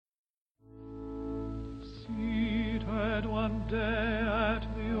day at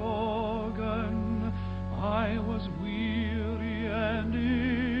the organ, I was weary and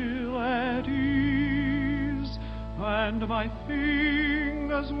ill at ease, and my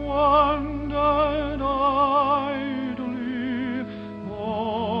fingers wandered idly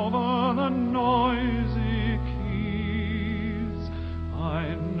over the noisy keys.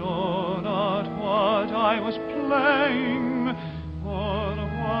 I know not what I was playing, or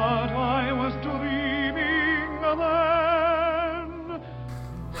what I was dreaming then.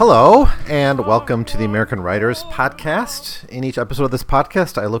 Hello, and welcome to the American Writers Podcast. In each episode of this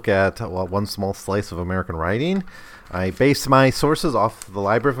podcast, I look at one small slice of American writing. I base my sources off the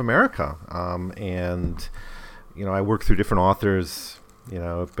Library of America, and I work through different authors.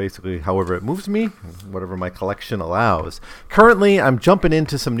 Basically however it moves me, whatever my collection allows. Currently, I'm jumping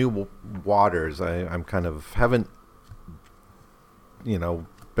into some new waters. I'm kind of haven't,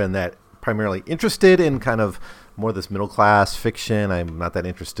 been that primarily interested in kind of more this middle class fiction. I'm not that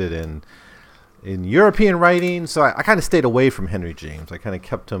interested in European writing, so I kind of stayed away from Henry James. I kind of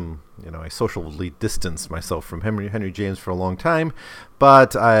kept him, I socially distanced myself from Henry James for a long time.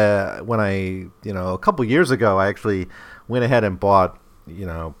 But when a couple years ago, I actually went ahead and bought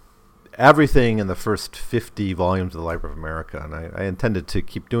everything in the first 50 volumes of the Library of America. And I intended to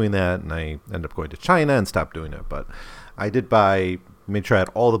keep doing that, and I ended up going to China and stopped doing it. But I did made sure I had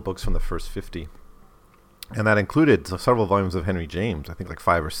all the books from the first 50. And that included several volumes of Henry James, I think like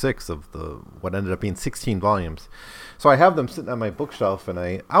 5 or 6 of what ended up being 16 volumes. So I have them sitting on my bookshelf, and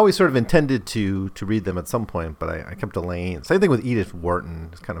I always sort of intended to read them at some point, but I kept delaying. Same thing with Edith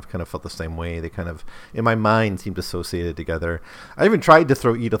Wharton. Kind of felt the same way. They kind of, in my mind, seemed associated together. I even tried to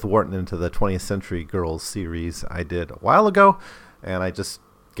throw Edith Wharton into the 20th Century Girls series I did a while ago, and I just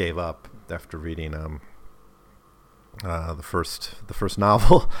gave up after reading the first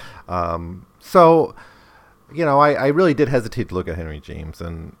novel. I really did hesitate to look at Henry James,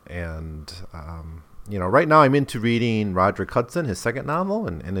 and right now I'm into reading Roderick Hudson, his second novel,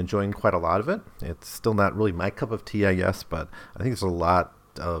 and enjoying quite a lot of it. It's still not really my cup of tea, I guess, but I think there's a lot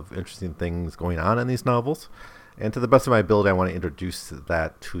of interesting things going on in these novels. And to the best of my ability, I want to introduce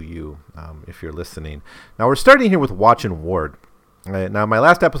that to you if you're listening. Now, we're starting here with Watch and Ward. Now, my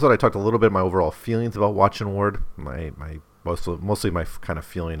last episode, I talked a little bit of my overall feelings about Watch and Ward, mostly my kind of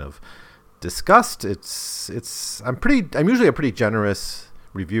feeling of disgust. I'm usually a pretty generous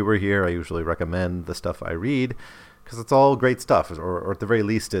reviewer here. I usually recommend the stuff I read because it's all great stuff, or at the very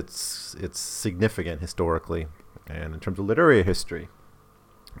least it's significant historically and in terms of literary history.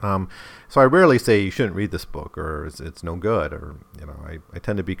 So I rarely say you shouldn't read this book, or it's no good, or I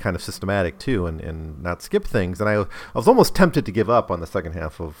tend to be kind of systematic too and not skip things. And I was almost tempted to give up on the second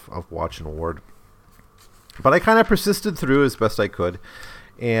half of Watch and Ward, but I kind of persisted through as best I could.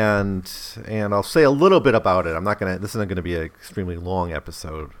 And I'll say a little bit about it. This isn't gonna be an extremely long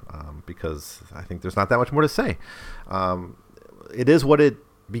episode because I think there's not that much more to say. It is what it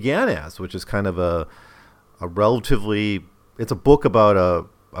began as, which is kind of a relatively. It's a book about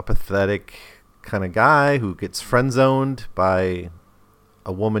a pathetic kind of guy who gets friend zoned by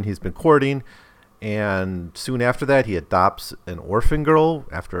a woman he's been courting. And soon after that, he adopts an orphan girl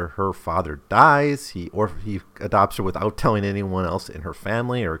after her father dies. He adopts her without telling anyone else in her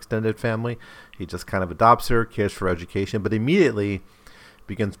family or extended family. He just kind of adopts her, cares for her education, but immediately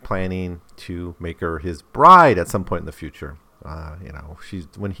begins planning to make her his bride at some point in the future.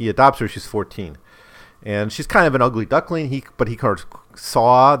 When he adopts her, she's 14. And she's kind of an ugly duckling, but he kind of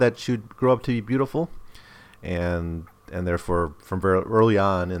saw that she'd grow up to be beautiful. And therefore, from very early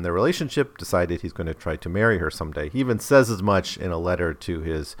on in their relationship, decided he's going to try to marry her someday. He even says as much in a letter to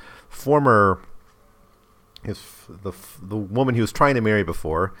his former, the woman he was trying to marry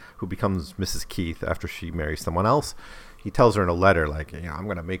before, who becomes Mrs. Keith after she marries someone else. He tells her in a letter, like, I'm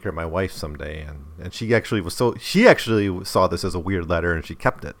going to make her my wife someday, and she actually saw this as a weird letter, and she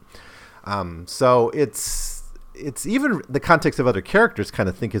kept it. So it's even the context of other characters kind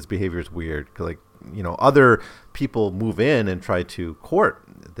of think his behavior is weird, like. Other people move in and try to court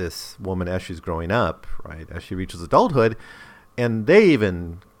this woman as she's growing up, right, as she reaches adulthood, and they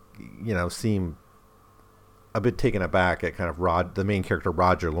even, seem a bit taken aback at kind of the main character,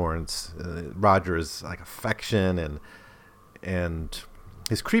 Roger Lawrence. Roger's like affection and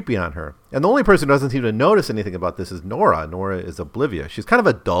is creepy on her, and the only person who doesn't seem to notice anything about this is Nora. Nora is oblivious. She's kind of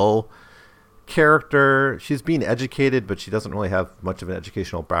a dull character. She's being educated, but she doesn't really have much of an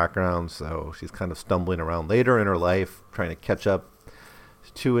educational background, so she's kind of stumbling around later in her life trying to catch up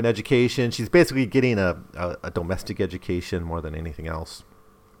to an education. She's basically getting a domestic education more than anything else.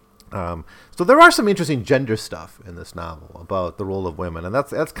 So there are some interesting gender stuff in this novel about the role of women, and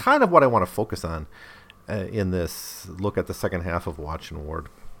that's kind of what I want to focus on. in this look at the second half of Watch and Ward.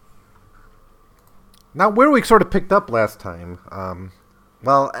 Now, where we sort of picked up last time,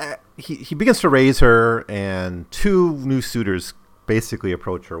 he begins to raise her, and two new suitors basically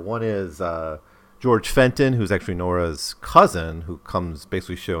approach her. One is George Fenton, who's actually Nora's cousin, who comes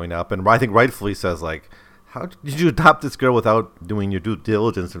basically showing up, and I think rightfully says, like, how did you adopt this girl without doing your due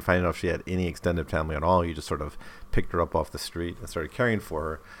diligence and finding out if she had any extended family at all? You just sort of picked her up off the street and started caring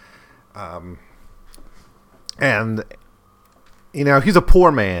for her. And, you know, he's a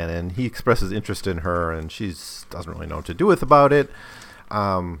poor man, and he expresses interest in her, and she doesn't really know what to do with about it.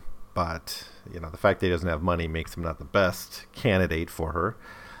 But, you know, the fact that he doesn't have money makes him not the best candidate for her.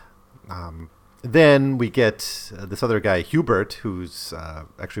 Then we get this other guy, Hubert, who's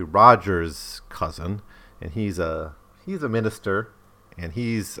actually Roger's cousin, and he's a minister, and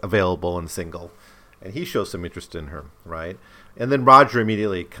he's available and single, and he shows some interest in her, right? And then Roger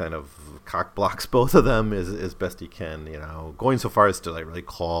immediately kind of cock blocks both of them as best he can, you know, going so far as to like really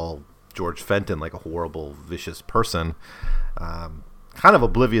call George Fenton like a horrible, vicious person, kind of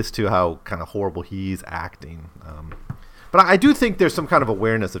oblivious to how kind of horrible he's acting. But I do think there's some kind of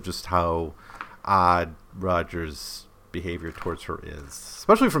awareness of just how odd Roger's behavior towards her is,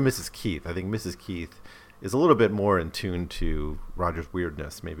 especially from Mrs. Keith. I think Mrs. Keith is a little bit more in tune to Roger's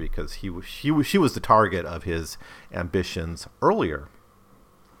weirdness, maybe because she was the target of his ambitions earlier.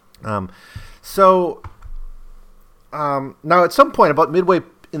 Now at some point, about midway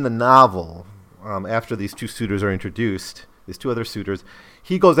in the novel, after these two suitors are introduced, these two other suitors,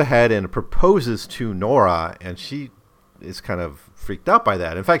 he goes ahead and proposes to Nora, and she is kind of freaked out by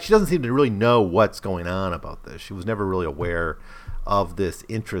that. In fact, she doesn't seem to really know what's going on about this. She was never really aware of this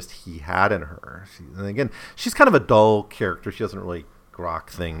interest he had in her. And again, she's kind of a dull character. She doesn't really grok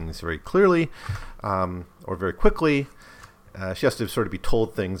things very clearly or very quickly. She has to sort of be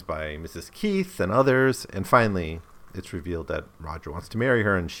told things by Mrs. Keith and others. And finally, it's revealed that Roger wants to marry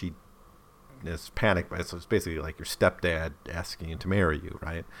her, and she is panicked by it. So it's basically like your stepdad asking you to marry you,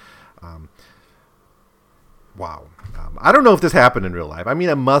 right? Wow. I don't know if this happened in real life. I mean,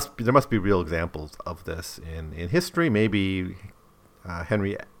 there must be real examples of this in history. Maybe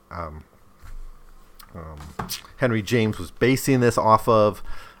Henry James was basing this off of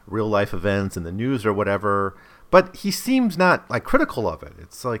real life events in the news or whatever. But he seems not like critical of it.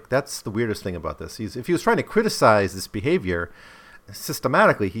 It's like that's the weirdest thing about this. If he was trying to criticize this behavior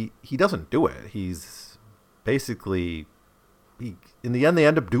systematically, he doesn't do it. He's basically in the end they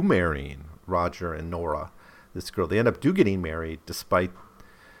end up marrying Roger and Nora. This girl, they end up getting married despite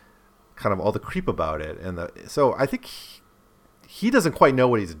kind of all the creep about it. And so I think he doesn't quite know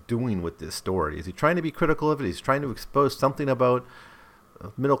what he's doing with this story. Is he trying to be critical of it? He's trying to expose something about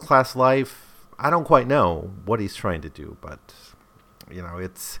middle-class life. I don't quite know what he's trying to do, but, you know,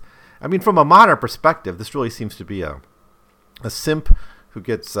 from a modern perspective, this really seems to be a simp who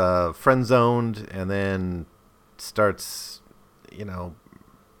gets friend-zoned and then starts, you know,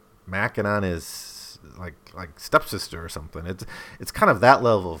 macking on his like stepsister or something. It's kind of that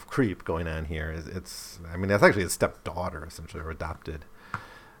level of creep going on here. It's actually his stepdaughter essentially, or adopted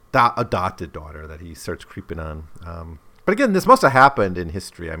daughter that he starts creeping on. But again, this must have happened in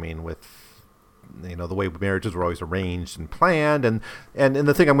history. I mean, with the way marriages were always arranged and planned, and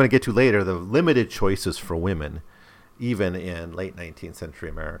the thing I'm going to get to later, the limited choices for women, even in late 19th century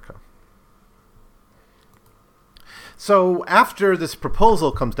America. So after this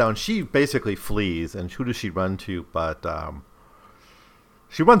proposal comes down, she basically flees, and who does she run to? But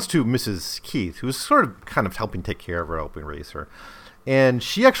she runs to Mrs. Keith, who's sort of kind of helping take care of her, helping raise her. And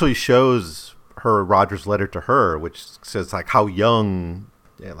she actually shows her Roger's letter to her, which says like how young,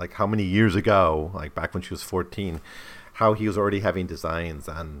 like how many years ago, like back when she was 14, how he was already having designs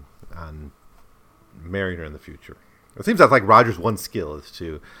on marrying her in the future. It seems like Roger's one skill is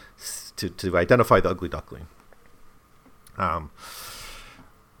to identify the ugly duckling.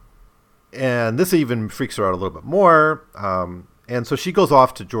 And this even freaks her out a little bit more. And so she goes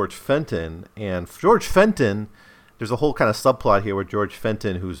off to George Fenton, and George Fenton, there's a whole kind of subplot here where George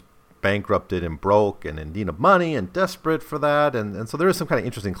Fenton, who's bankrupted and broke and in need of money and desperate for that. And so there is some kind of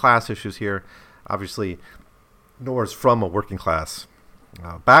interesting class issues here. Obviously, Nora's from a working class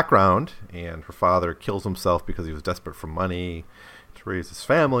background, and her father kills himself because he was desperate for money to raise his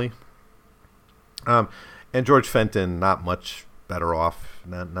family. And George Fenton, not much better off,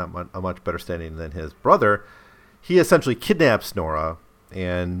 not a much better standing than his brother. He essentially kidnaps Nora,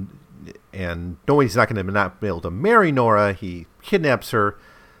 and knowing he's not going to not be able to marry Nora, he kidnaps her,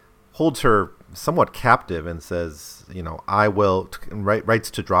 holds her somewhat captive, and says, I will,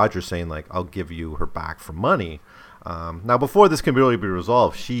 writes to Roger saying, like, I'll give you her back for money. Now, before this can really be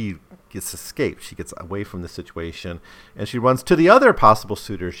resolved, she gets escaped. She gets away from the situation, and she runs to the other possible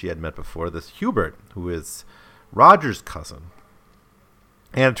suitor she had met before, this Hubert, who is Roger's cousin.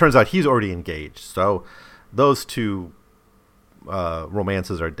 And it turns out he's already engaged. So those two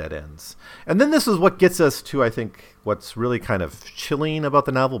romances are dead ends. And then this is what gets us to, I think, what's really kind of chilling about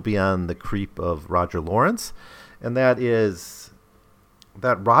the novel beyond the creep of Roger Lawrence. And that is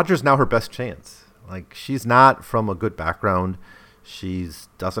that Roger's now her best chance. Like, she's not from a good background.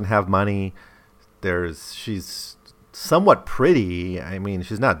 Doesn't have money. She's somewhat pretty. I mean,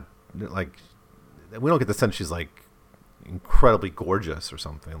 she's not like, we don't get the sense she's like incredibly gorgeous or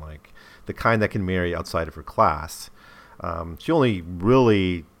something, like the kind that can marry outside of her class. She only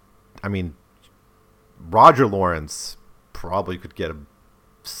really, I mean, Roger Lawrence probably could get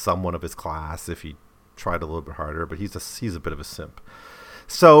someone of his class if he tried a little bit harder, but he's a bit of a simp.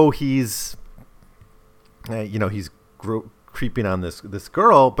 So he's creeping on this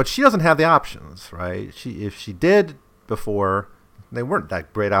girl, but she doesn't have the options, right? If she did before, they weren't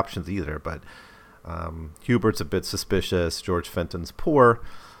that great options either, but Hubert's a bit suspicious. George Fenton's poor.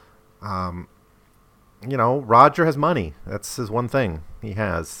 Roger has money. That's his one thing he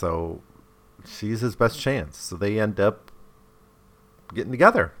has. So she's his best chance. So they end up getting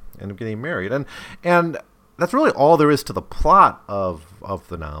together and getting married. And that's really all there is to the plot of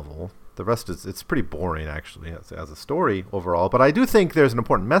the novel. The rest it's pretty boring, actually, as a story overall. But I do think there's an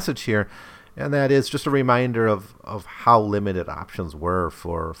important message here, and that is just a reminder of how limited options were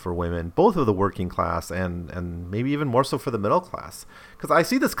for women, both of the working class and maybe even more so for the middle class. Because I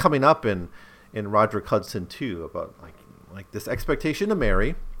see this coming up in Roderick Hudson too, about like this expectation to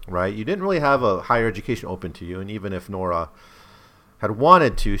marry, right? You didn't really have a higher education open to you, and even if Nora had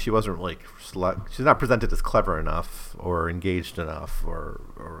wanted to, she wasn't really she's not presented as clever enough or engaged enough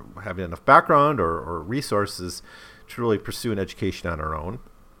or having enough background or resources to really pursue an education on her own.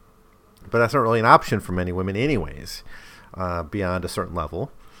 But that's not really an option for many women anyways, beyond a certain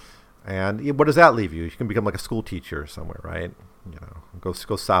level. And what does that leave you? You can become like a school teacher somewhere, right? Go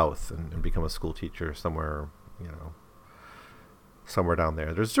south and become a school teacher somewhere, somewhere down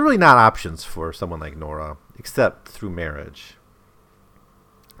there. There's really not options for someone like Nora except through marriage.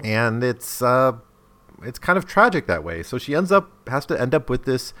 And it's kind of tragic that way. So she has to end up with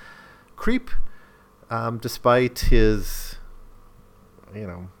this creep, despite his,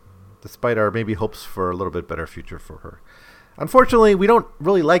 despite our maybe hopes for a little bit better future for her. Unfortunately, we don't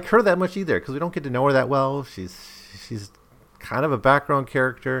really like her that much either, because we don't get to know her that well. She's kind of a background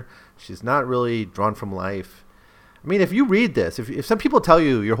character. She's not really drawn from life. I mean, if you read this, if some people tell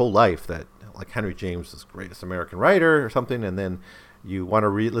you your whole life that like Henry James is the greatest American writer or something, and then you want to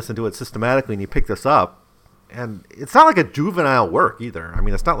listen to it systematically and you pick this up, and it's not like a juvenile work either. I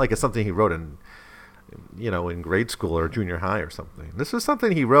mean, it's not like it's something he wrote in grade school or junior high or something. This was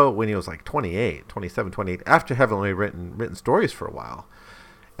something he wrote when he was like 27, 28, after having only written stories for a while.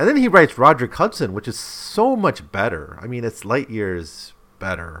 And then he writes Roderick Hudson, which is so much better. I mean, it's light years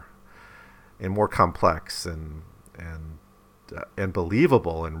better and more complex and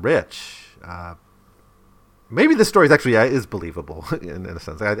believable and rich. Maybe the story is believable in a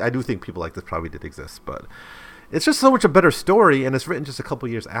sense. I do think people like this probably did exist, but it's just so much a better story, and it's written just a couple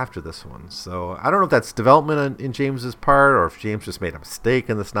years after this one. So I don't know if that's development in James's part, or if James just made a mistake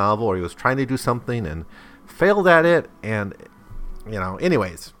in this novel, or he was trying to do something and failed at it. And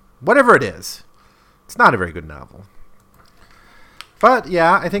anyways, whatever it is, it's not a very good novel. But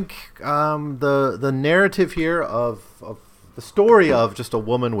yeah, I think the narrative here of the story of just a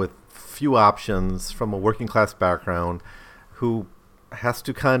woman with few options from a working class background who has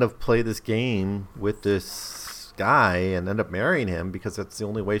to kind of play this game with this guy and end up marrying him because that's the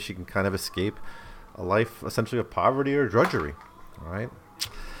only way she can kind of escape a life essentially of poverty or drudgery, right?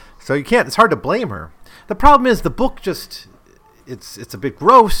 So it's hard to blame her. The problem is the book it's a bit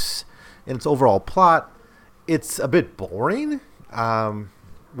gross in its overall plot. It's a bit boring,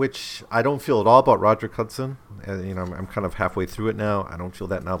 which I don't feel at all about Roderick Hudson. I'm kind of halfway through it now. I don't feel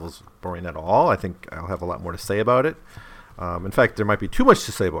that novel's boring at all. I think I'll have a lot more to say about it. In fact, there might be too much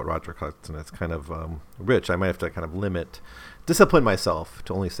to say about Roderick Hudson. It's kind of rich. I might have to kind of discipline myself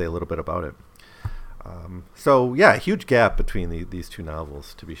to only say a little bit about it. So yeah, a huge gap between these two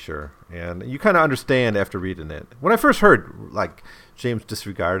novels, to be sure. And you kind of understand after reading it. When I first heard like James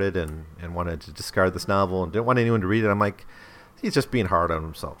disregarded and wanted to discard this novel and didn't want anyone to read it, I'm like, he's just being hard on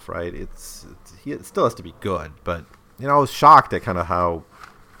himself, right? It still has to be good, but I was shocked at kind of how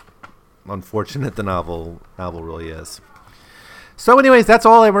unfortunate the novel really is. So anyways, that's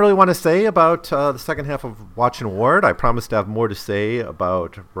all I really want to say about the second half of Watch and Ward. I promise to have more to say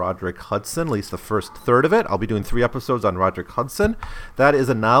about Roderick Hudson, at least the first third of it. I'll be doing 3 episodes on Roderick Hudson. That is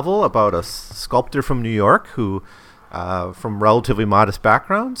a novel about a sculptor from New York who, from relatively modest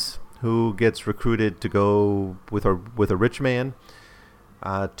backgrounds, who gets recruited to go with a rich man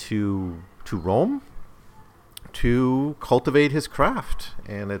to Rome to cultivate his craft.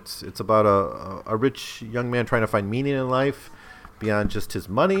 And it's about a rich young man trying to find meaning in life beyond just his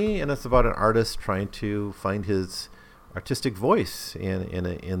money, and it's about an artist trying to find his artistic voice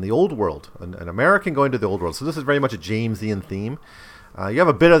in the old world, an American going to the old world. So this is very much a Jamesian theme. You have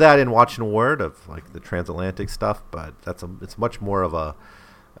a bit of that in Watch and Ward of like the transatlantic stuff, but it's much more of a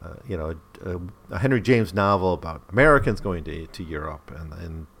Henry James novel about Americans going to Europe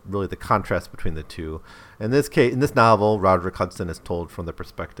and really the contrast between the two. In this novel, Roderick Hudson is told from the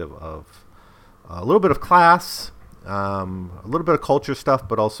perspective of a little bit of class, a little bit of culture stuff,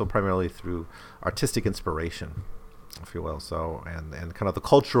 but also primarily through artistic inspiration, if you will. So and kind of the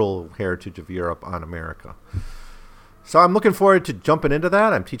cultural heritage of Europe on America. So I'm looking forward to jumping into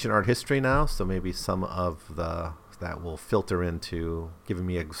that. I'm teaching art history now, so maybe some of that will filter into giving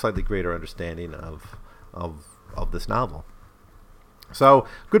me a slightly greater understanding of this novel. So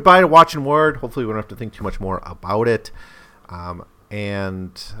goodbye to Watch and Ward. Hopefully we don't have to think too much more about it. But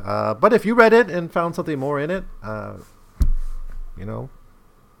if you read it and found something more in it, let me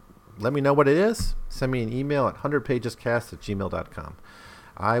know what it is. Send me an email at 100pagescast@gmail.com.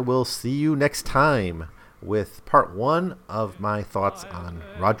 I will see you next time with part 1 of my thoughts on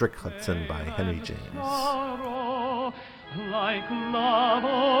Roderick Hudson by Henry James. Like love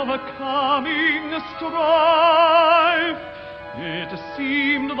overcoming strife, it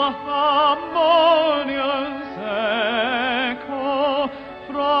seemed the harmonious echo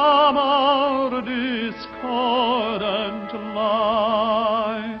from our discordant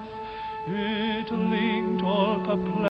life. It linked all perplexity